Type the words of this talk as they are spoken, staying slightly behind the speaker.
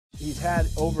He's had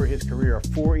over his career a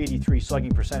 .483 slugging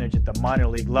percentage at the minor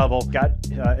league level. Got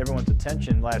everyone's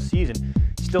attention last season.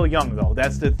 Still young, though.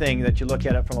 That's the thing that you look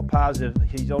at it from a positive.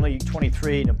 He's only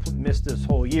 23 and missed this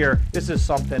whole year. This is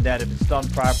something that if it's done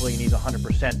properly and he's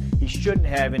 100%, he shouldn't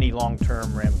have any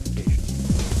long-term ramifications.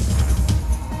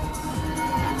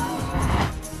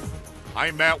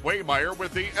 I'm Matt Waymeyer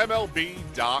with the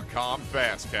MLB.com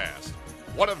FastCast.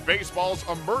 One of baseball's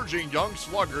emerging young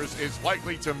sluggers is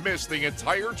likely to miss the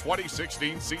entire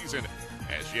 2016 season,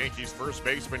 as Yankees first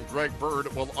baseman Greg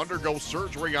Bird will undergo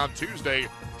surgery on Tuesday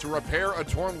to repair a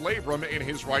torn labrum in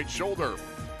his right shoulder.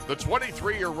 The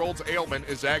 23-year-old's ailment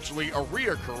is actually a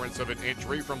reoccurrence of an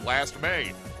injury from last May,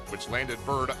 which landed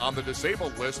Bird on the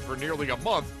disabled list for nearly a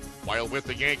month while with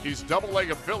the Yankees'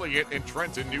 Double-A affiliate in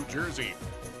Trenton, New Jersey.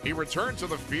 He returned to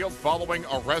the field following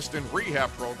a rest and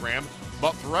rehab program,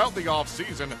 but throughout the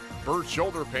offseason, Bird's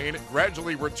shoulder pain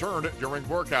gradually returned during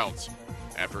workouts.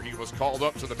 After he was called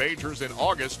up to the majors in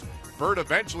August, Bird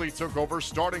eventually took over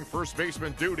starting first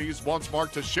baseman duties once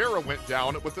Mark Teixeira went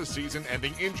down with a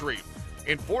season-ending injury.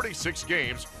 In 46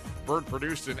 games, Bird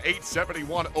produced an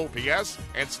 .871 OPS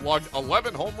and slugged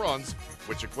 11 home runs,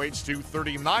 which equates to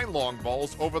 39 long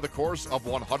balls over the course of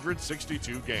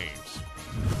 162 games.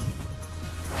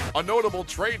 A notable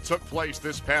trade took place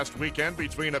this past weekend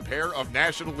between a pair of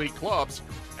National League clubs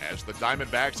as the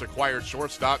Diamondbacks acquired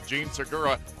shortstop Gene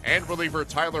Segura and reliever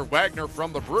Tyler Wagner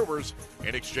from the Brewers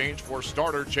in exchange for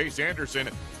starter Chase Anderson,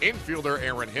 infielder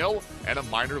Aaron Hill, and a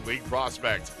minor league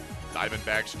prospect.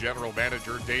 Diamondbacks general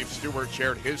manager Dave Stewart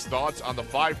shared his thoughts on the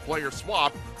five-player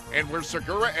swap and where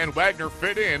Segura and Wagner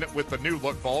fit in with the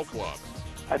new-look ball club.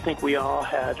 I think we all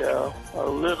had a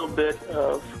little bit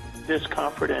of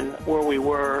discomfort in where we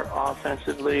were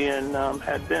offensively and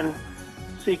had been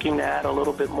seeking to add a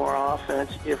little bit more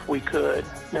offense if we could.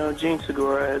 You know, Gene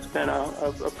Segura has been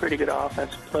a pretty good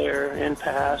offensive player in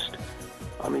past.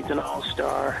 He's an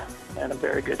all-star and a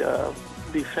very good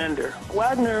defender.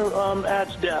 Wagner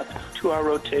adds depth to our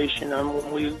rotation.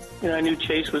 I knew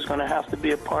Chase was going to have to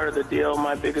be a part of the deal.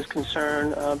 My biggest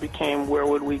concern became where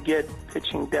would we get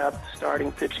pitching depth,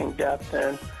 starting pitching depth,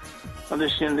 and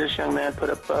this young man put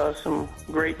up some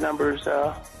great numbers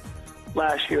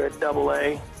last year at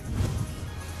Double-A.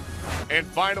 And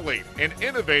finally, an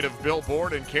innovative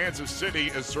billboard in Kansas City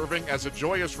is serving as a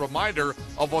joyous reminder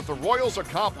of what the Royals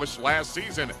accomplished last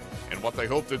season and what they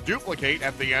hope to duplicate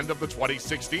at the end of the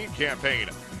 2016 campaign.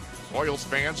 Royals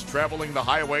fans traveling the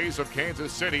highways of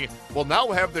Kansas City will now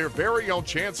have their very own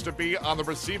chance to be on the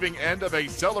receiving end of a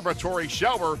celebratory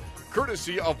shower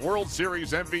courtesy of World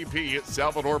Series MVP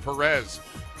Salvador Perez.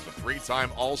 The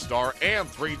three-time All-Star and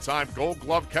three-time Gold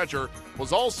Glove catcher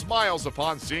was all smiles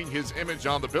upon seeing his image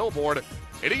on the billboard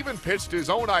and even pitched his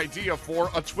own idea for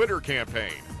a Twitter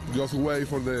campaign. Just wait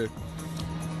for the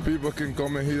people can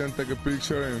come in here and take a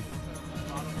picture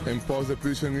and post the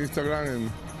picture on Instagram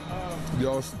and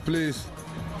just please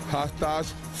hashtag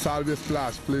Salvia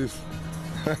Splash, please.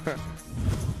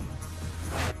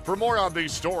 For more on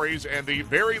these stories and the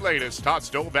very latest hot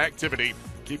stove activity,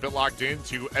 keep it locked in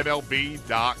to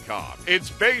MLB.com.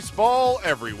 It's baseball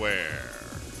everywhere.